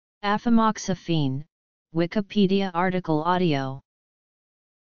Afimoxifene, Wikipedia article audio.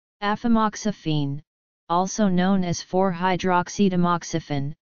 Afimoxifene, also known as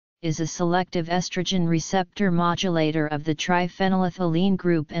 4-hydroxytamoxifen, is a selective estrogen receptor modulator of the triphenylethylene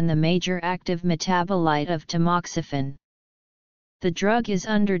group and the major active metabolite of tamoxifen. The drug is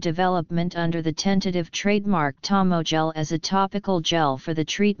under development under the tentative trademark Tomogel as a topical gel for the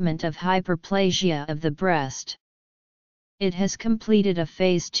treatment of hyperplasia of the breast. It has completed a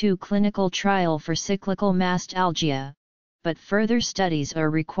Phase 2 clinical trial for cyclical mastalgia, but further studies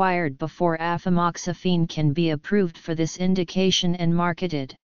are required before afimoxifene can be approved for this indication and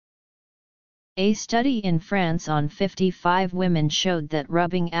marketed. A study in France on 55 women showed that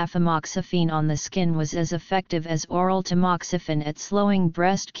rubbing afimoxifene on the skin was as effective as oral tamoxifen at slowing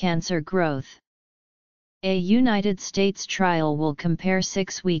breast cancer growth. A United States trial will compare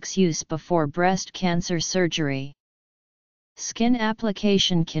 6 weeks use before breast cancer surgery. Skin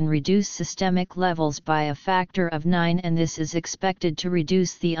application can reduce systemic levels by a factor of 9, and this is expected to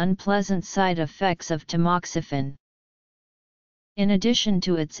reduce the unpleasant side effects of tamoxifen. In addition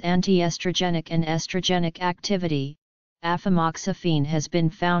to its anti-estrogenic and estrogenic activity, afimoxifene has been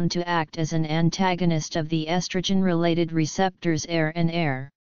found to act as an antagonist of the estrogen-related receptors AIR and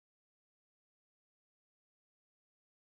AIR.